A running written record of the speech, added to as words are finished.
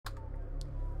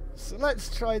So let's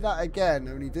try that again,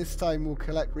 only this time we'll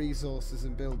collect resources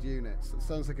and build units. That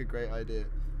sounds like a great idea.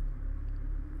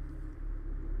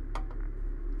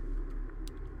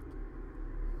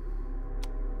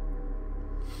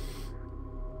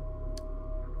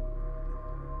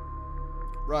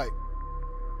 Right.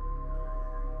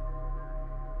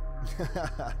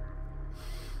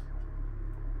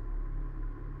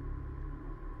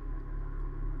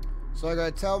 So I'm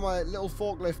going to tell my little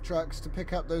forklift trucks to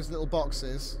pick up those little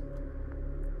boxes.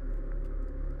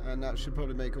 And that should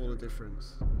probably make all the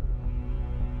difference.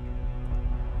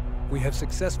 We have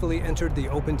successfully entered the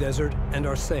open desert and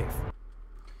are safe.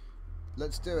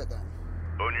 Let's do it then.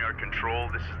 Boneyard Control,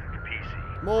 this is the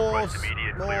Capisi. More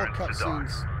cutscenes.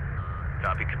 cutscenes.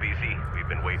 Copy, Capisi. We've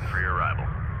been waiting for your arrival.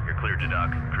 You're cleared to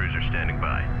dock. Cruiser standing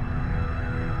by.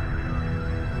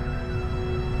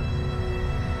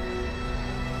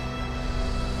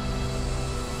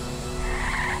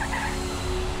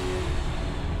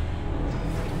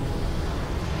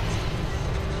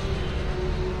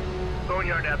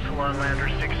 Boneyard Epsilon Lander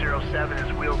 607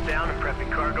 is wheeled down and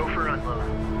prepping cargo for unload.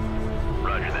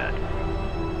 Roger that.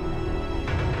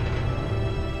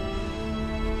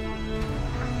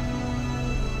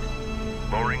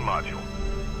 Lowering module.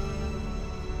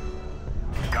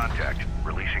 Contact.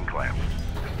 Releasing clamps.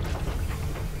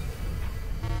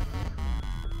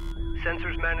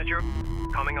 Sensors manager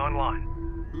coming online.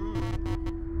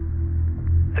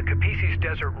 The Capisi's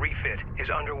desert refit is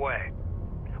underway.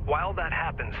 While that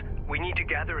happens, we need to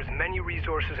gather as many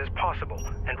resources as possible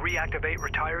and reactivate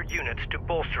retired units to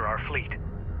bolster our fleet.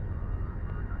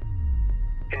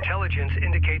 Intelligence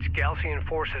indicates Galcian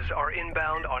forces are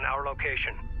inbound on our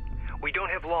location. We don't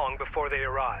have long before they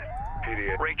arrive.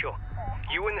 PDA. Rachel,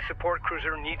 you and the support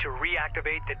cruiser need to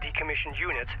reactivate the decommissioned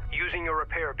units using your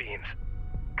repair beams.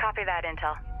 Copy that,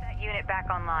 Intel. That unit back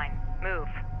online. Move.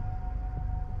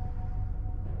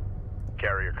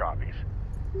 Carrier copies.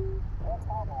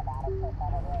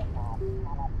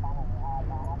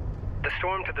 The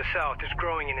storm to the south is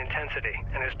growing in intensity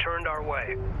and has turned our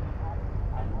way.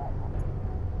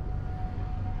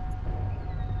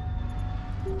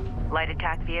 Light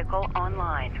attack vehicle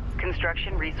online.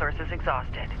 Construction resources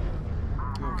exhausted.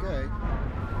 Okay.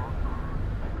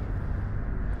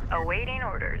 Awaiting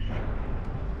orders.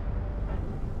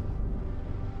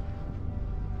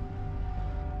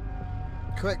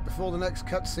 Quick, before the next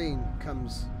cutscene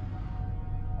comes.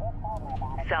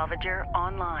 Salvager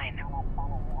online.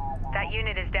 That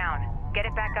unit is down. Get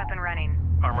it back up and running.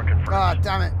 Armor confirmed. Ah,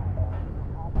 damn it.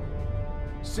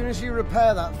 As soon as you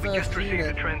repair that We just first received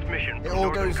unit, a transmission it from all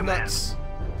Northern goes Command. nuts.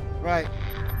 Right.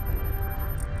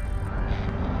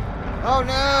 Oh They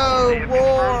no! have confirmed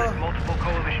War! that multiple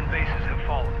coalition bases have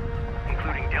fallen,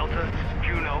 including Delta,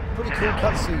 Juno, Pretty and cool Alpha.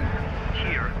 cutscene.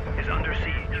 Here is under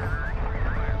siege.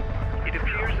 It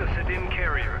appears the Sadim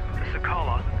carrier, the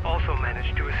Sakala, also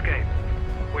managed to escape.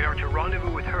 We are to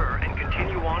rendezvous with her and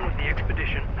continue on with the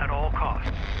expedition at all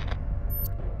costs.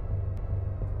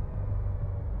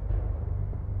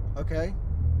 Okay.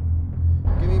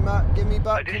 Give me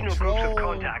back Additional control. groups of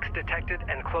contacts detected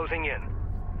and closing in.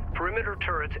 Perimeter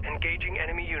turrets engaging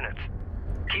enemy units.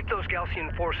 Keep those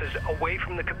Galcian forces away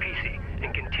from the Capisi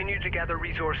and continue to gather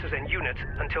resources and units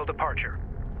until departure.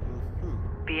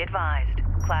 Be advised.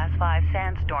 Class 5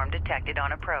 sandstorm detected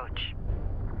on approach.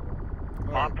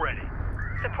 Op ready.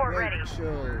 Support ready. Rachel,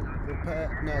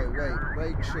 repair. No,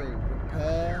 wait. Rachel,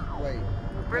 repair. Wait.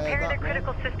 Repair the that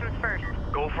critical one. systems first.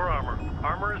 Go for armor.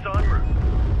 Armor is en route.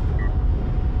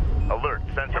 Alert.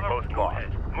 Sensor post Go lost.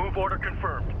 ahead. Move order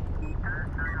confirmed.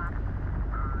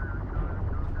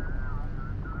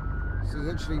 So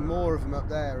there's actually more of them up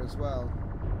there as well.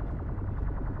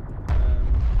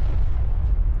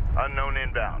 Unknown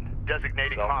inbound.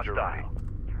 Designating hostile.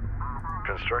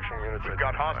 Construction units. We've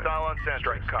got hostile on sensors.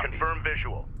 Strike copy. Confirm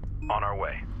visual. On our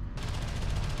way.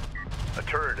 A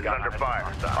turret is Got under it. fire.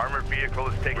 Hostile. Armored vehicle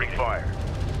is taking Reading. fire.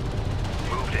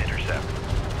 Move to intercept.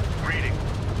 Reading.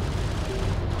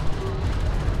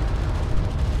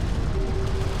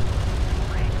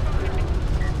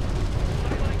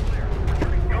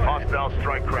 Hostile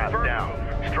strike craft down.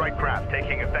 Strike craft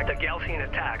taking The effect. Galcian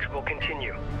attacks will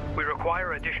continue. We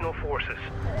require additional forces.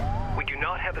 We do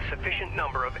not have a sufficient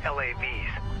number of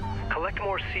LAVs. Collect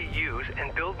more CUs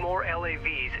and build more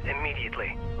LAVs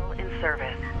immediately. In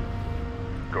service.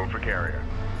 Go for carrier.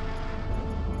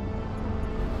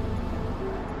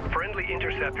 Friendly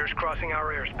interceptors crossing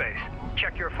our airspace.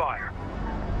 Check your fire.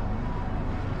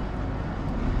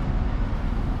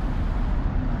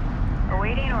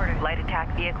 Awaiting orders. Light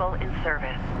attack vehicle in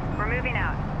service. We're moving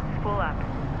out. Spool up.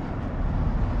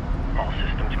 All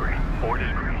systems green.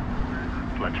 Orders green.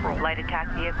 Let's roll. Light attack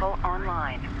vehicle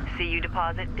online. CU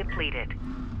deposit depleted.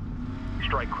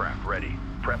 Strike craft ready.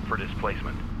 Prep for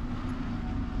displacement.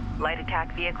 Light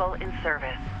attack vehicle in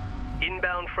service.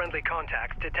 Inbound friendly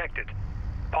contacts detected.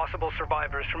 Possible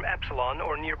survivors from Epsilon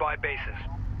or nearby bases.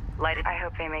 I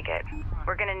hope they make it.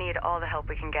 We're gonna need all the help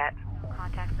we can get.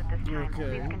 Contacts at this time.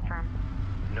 Okay. Please confirm.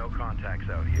 No contacts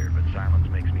out here, but silence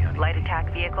makes me uneasy. Light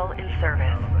attack vehicle in service.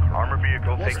 Armor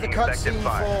vehicle What's the taking effective cutscene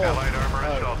fire. for? Allied armor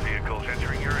Oh. assault vehicles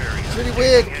entering your area. It's really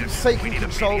weird. It Engaging keeps hit. We taking need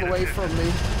control immediate away assistance. from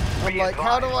me. I'm Be like,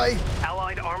 how do I? advised,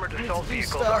 Allied armored need assault to do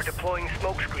vehicles stuff. are deploying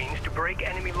smoke screens to break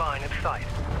enemy line of sight.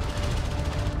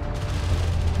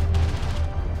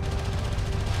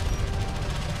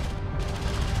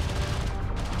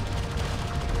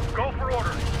 Go for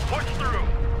orders. Push through.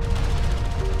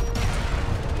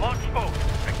 Launch smoke.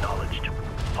 Acknowledged.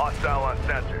 Hostile on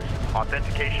sensors.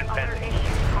 Authentication Alert pending.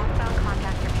 issued. Hostile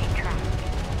contacts are being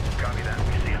tracked. Copy that.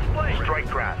 We see a plane. Strike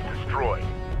craft destroyed.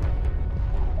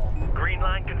 Green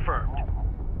line confirmed.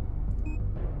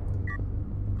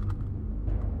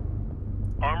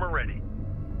 Armor ready.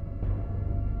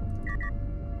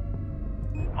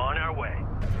 On our way.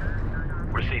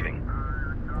 Receiving.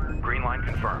 Green line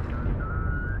confirmed.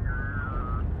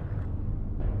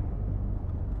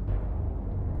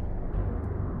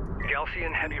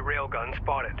 Galcian heavy railgun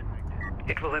spotted.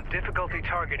 It will have difficulty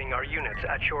targeting our units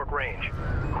at short range.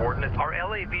 Coordinates. Our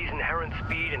LAV's inherent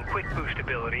speed and quick boost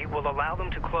ability will allow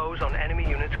them to close on enemy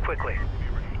units quickly.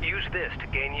 Use this to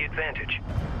gain the advantage.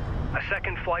 A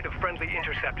second flight of friendly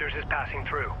interceptors is passing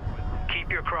through. Keep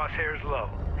your crosshairs low.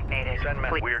 Native. Send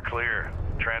men. We're clear.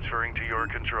 Transferring to your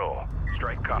control.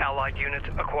 Strike copy. Allied units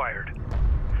acquired.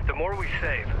 The more we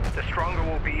save, the stronger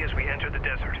we'll be as we enter the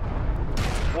desert.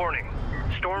 Warning.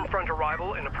 Stormfront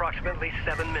arrival in approximately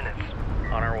 7 minutes.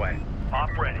 On our way.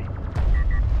 Op ready.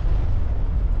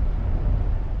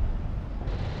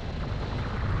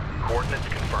 Coordinates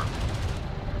confirmed.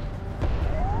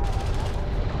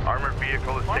 Armored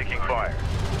vehicle is taking fire.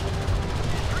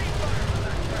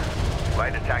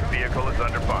 Light attack vehicle is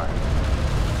under fire.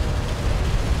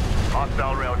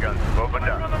 Hostile railguns have opened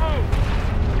up. On the move.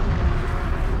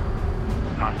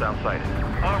 Hostile sighted.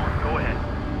 Armor, go ahead.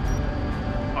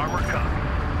 Armor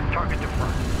copy. Target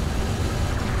confirmed.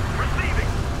 Receiving.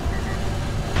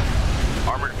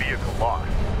 Armored vehicle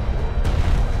lost.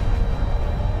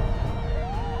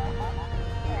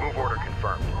 Move order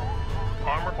confirmed.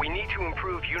 Armor, we need to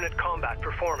improve unit combat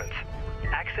performance.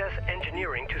 Access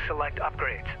engineering to select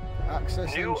upgrades.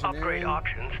 Access New upgrade engineering.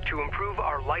 options to improve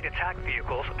our light attack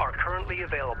vehicles are currently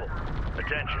available.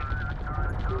 Attention.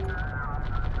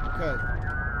 Okay.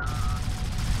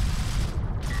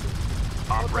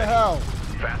 Op What the ready. hell?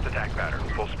 Fast attack pattern.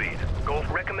 Full speed. Golf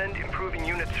recommend improving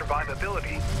unit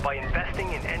survivability by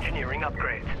investing in engineering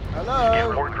upgrades. Hello?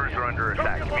 Support crews are under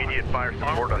attack. Immediate fire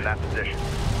support on that position.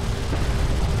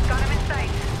 Got him in sight.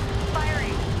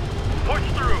 Firing.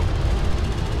 Push through.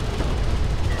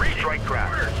 Reach. Strike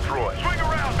craft destroyed. Swing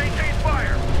around. Maintain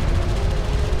fire.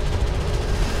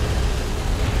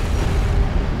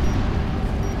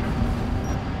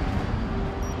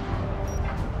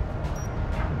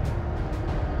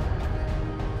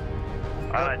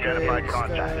 Unidentified Okay,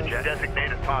 contact. stuff.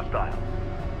 Designated hostile.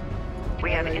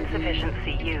 We have insufficient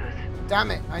CUs.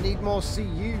 Damn it, I need more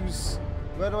CUs.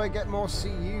 Where do I get more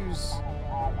CUs?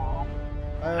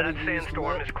 I That already used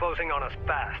sandstorm them. is closing on us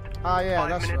fast. Ah, yeah, 5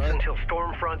 that's minutes right. until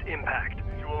Stormfront impact.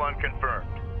 Fuel unconfirmed.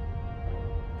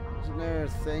 Isn't there a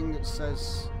thing that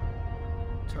says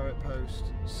turret post,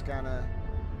 scanner?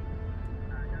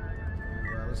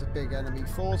 Well, there's a big enemy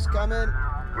force coming.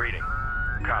 Reading.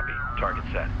 Copy. Target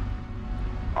set.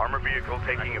 Armor vehicle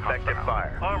taking effective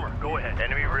fire. Armor, go ahead.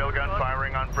 Enemy railgun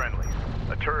firing on friendlies.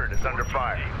 A turret is under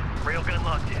fire. Railgun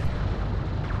locked in.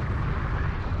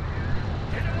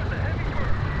 Hit it with the heavy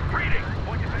burn. Reading.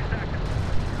 Point your base active.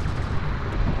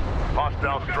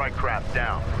 Hostile strike craft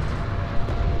down.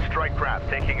 Strike craft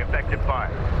taking effective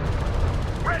fire.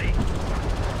 Ready.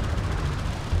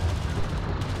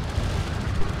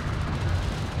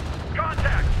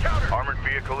 Contact. Counter. Armored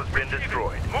vehicle has been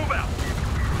destroyed. Move out.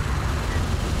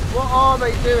 What are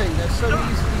they doing? They're so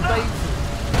easily baited.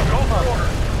 Go for order.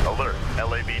 Alert.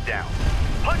 LAV down.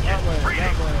 Punch That way, it. Reading.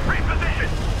 that way.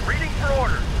 Reposition. Reading for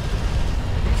order.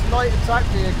 These light attack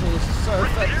vehicles are so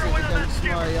effective Zero in on that against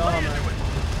skewer. my Lay armor. into it.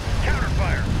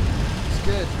 Counterfire. It's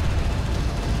good.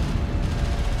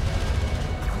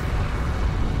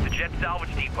 The Jet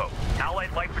Salvage Depot.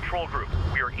 Allied Light Patrol Group.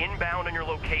 We are inbound on your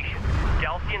location.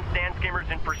 Galcian sand skimmers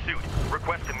in pursuit.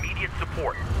 Request immediate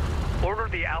support. Order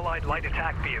the Allied light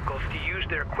attack vehicles to use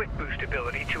their quick boost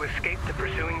ability to escape the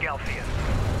pursuing Galcian.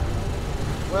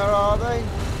 Where are they?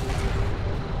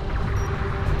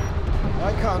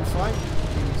 I can't find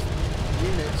these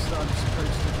units that I'm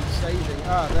supposed to be saving.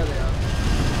 Ah, there they are.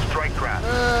 Strike craft.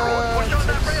 Push on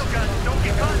that railgun. Don't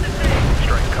get caught in the thing.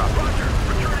 Strike copy. Roger.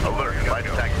 Returning. Alert. Light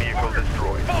attack vehicle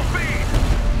destroyed. Full speed.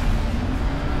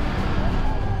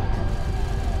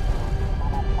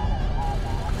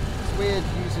 It's weird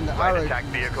using the Light arrow attack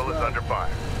keys vehicle as is well. under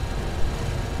fire.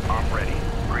 Op ready.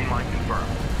 Green line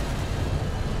confirmed.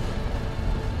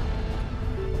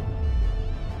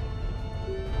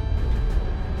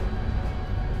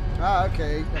 Ah,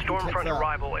 okay. I can take Stormfront that.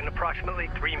 arrival in approximately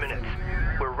 3 minutes.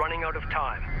 We're running out of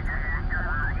time.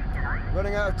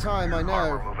 Running out of time, I know.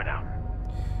 Armor moving out.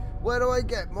 Where do I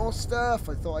get more stuff?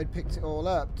 I thought I'd picked it all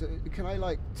up. Can I,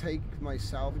 like, take my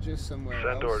salvages somewhere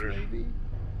Send else, orders. maybe?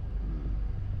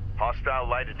 Hostile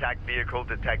light attack vehicle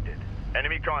detected.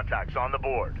 Enemy contacts on the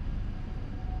board.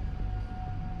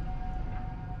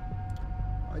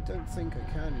 I don't think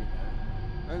I can, you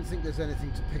know. I don't think there's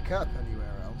anything to pick up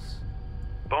anywhere else.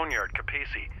 Boneyard,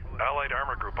 Capisi. Allied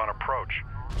armor group on approach.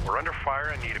 We're under fire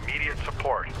and need immediate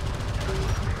support.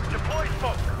 Deploy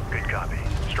smoke. Good copy.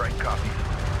 Strike copy.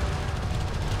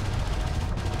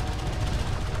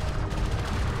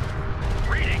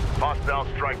 Reading. Hostile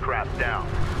strike craft down.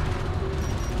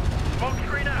 Smoke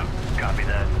screen out. Copy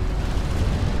that.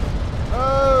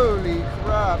 Holy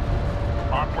crap.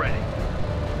 Op ready.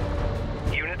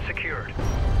 Unit secured.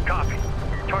 Copy.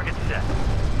 Target set.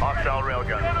 Hostile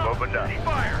railgun opened up.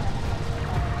 Fire.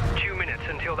 2 minutes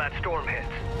until that storm hits.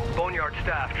 Boneyard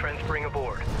staff transferring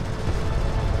aboard.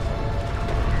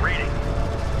 Reading.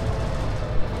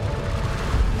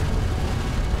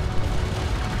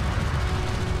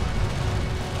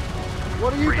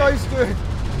 What are you guys doing?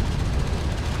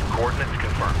 Coordinates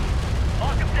confirmed.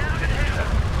 Lock him down and hit him.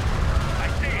 I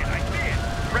see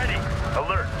it. Ready.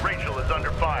 Alert. Rachel is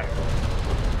under fire.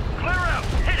 Clear out.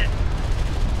 Hit it.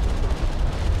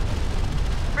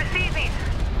 Receiving.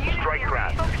 Strike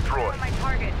craft destroyed. My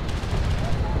target.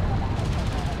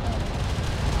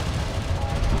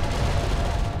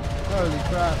 Holy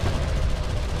crap.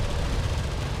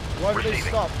 Why did they Receiving.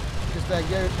 stop? Because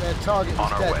their target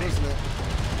was On our dead, way. wasn't it?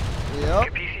 Yep.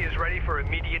 Capisi is ready for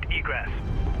immediate egress.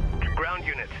 Ground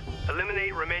units,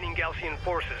 eliminate remaining Gaussian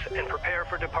forces and prepare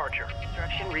for departure.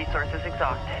 Construction resources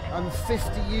exhausted. I'm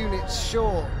 50 units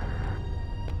short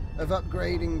of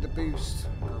upgrading the boost.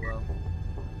 Oh well.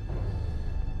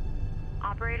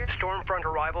 Operator. Stormfront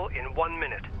arrival in 1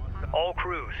 minute. All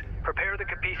crews, prepare the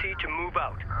Capisi to move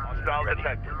out. Hostile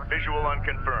detected. Visual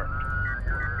unconfirmed.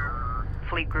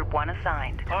 Fleet Group 1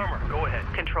 assigned. Armor, go ahead.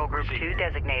 Control Group 2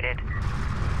 designated.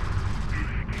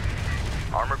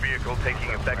 Armor vehicle taking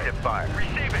effective fire.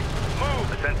 Receiving. Move.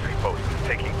 The sentry post is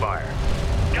taking fire.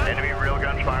 Gun. Enemy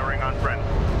railgun firing on friendly.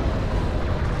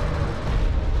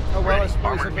 Oh well, I Ready. suppose I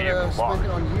Armored better vehicle spend locked.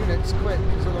 it on units quick,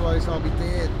 because otherwise I'll be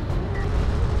dead.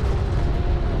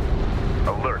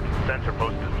 Alert. Sensor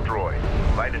post destroyed.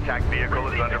 Light attack vehicle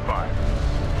is under fire.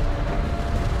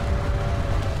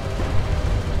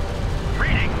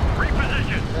 Reading.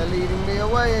 Reposition. They're leading me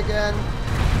away again.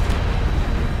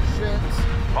 Shit.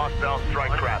 Hostile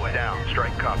strike craft down.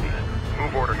 Strike copies.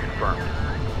 Move order confirmed.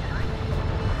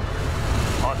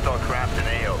 Hostile craft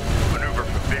in AO. Maneuver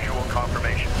for visual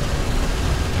confirmation.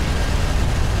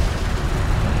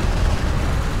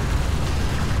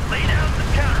 Lay down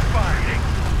some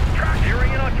counterfire. Track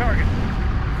zeroing in on target.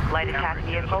 Light attack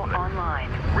vehicle online.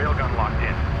 Railgun locked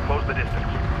in. Close the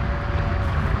distance.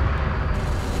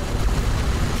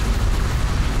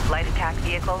 Light attack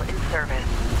vehicle in service.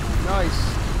 Nice.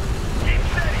 Keep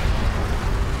steady.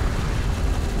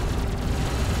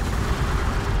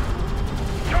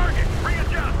 Target.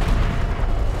 Readjust.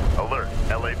 Alert.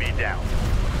 LAV down.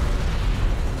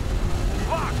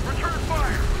 Lock. Return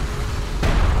fire.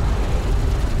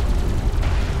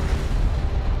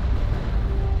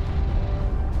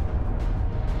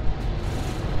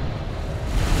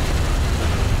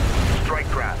 Strike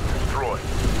craft destroyed.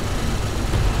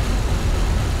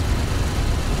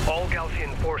 All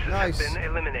Gaussian forces Nice. have been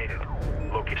eliminated.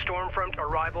 Stormfront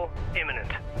arrival imminent.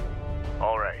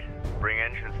 All right. Bring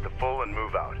engines to full and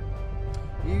move out.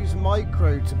 Use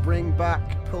micro to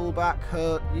pull back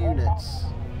hurt units.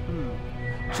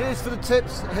 Cheers for the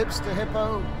tips, hipster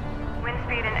hippo. Wind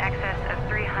speed in excess of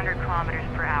 300 kilometers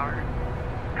per hour.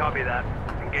 Copy that.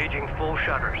 Engaging full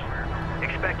shutters.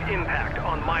 Expect impact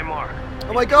on my mark.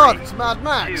 Oh my god, it's Mad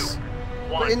Max. 2,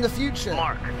 But 1. in the future.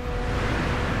 Mark.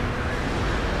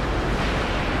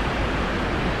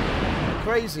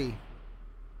 Crazy.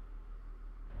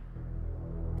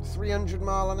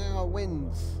 300-mile-an-hour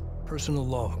winds. Personal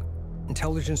log.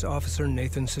 Intelligence Officer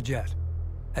Nathan Sajet.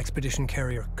 Expedition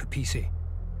Carrier Capisi.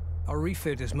 Our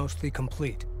refit is mostly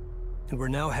complete. and we're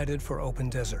now headed for open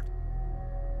desert.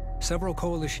 Several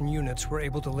Coalition units were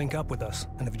able to link up with us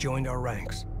and have joined our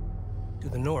ranks. To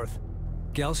the north,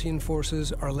 Galcian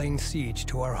forces are laying siege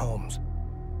to our homes.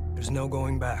 There's no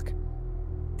going back.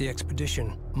 The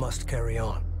expedition must carry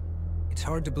on. It's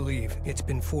hard to believe it's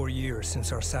been 4 years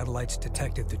since our satellites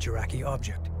detected the Jiraki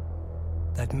object.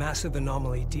 That massive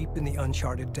anomaly deep in the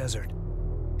uncharted desert.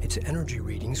 Its energy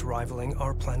readings rivaling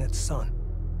our planet's sun.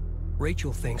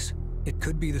 Rachel thinks it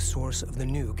could be the source of the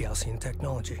new Galcian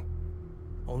technology.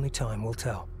 Only time will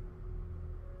tell.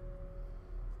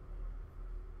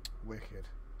 Wicked.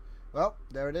 Well,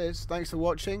 there it is. Thanks for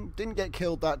watching. Didn't get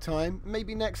killed that time.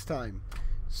 Maybe next time.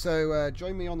 So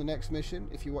join me on the next mission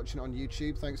if you're watching on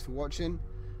YouTube. Thanks for watching.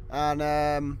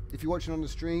 And if you're watching on the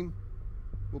stream,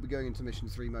 we'll be going into mission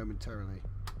 3 momentarily.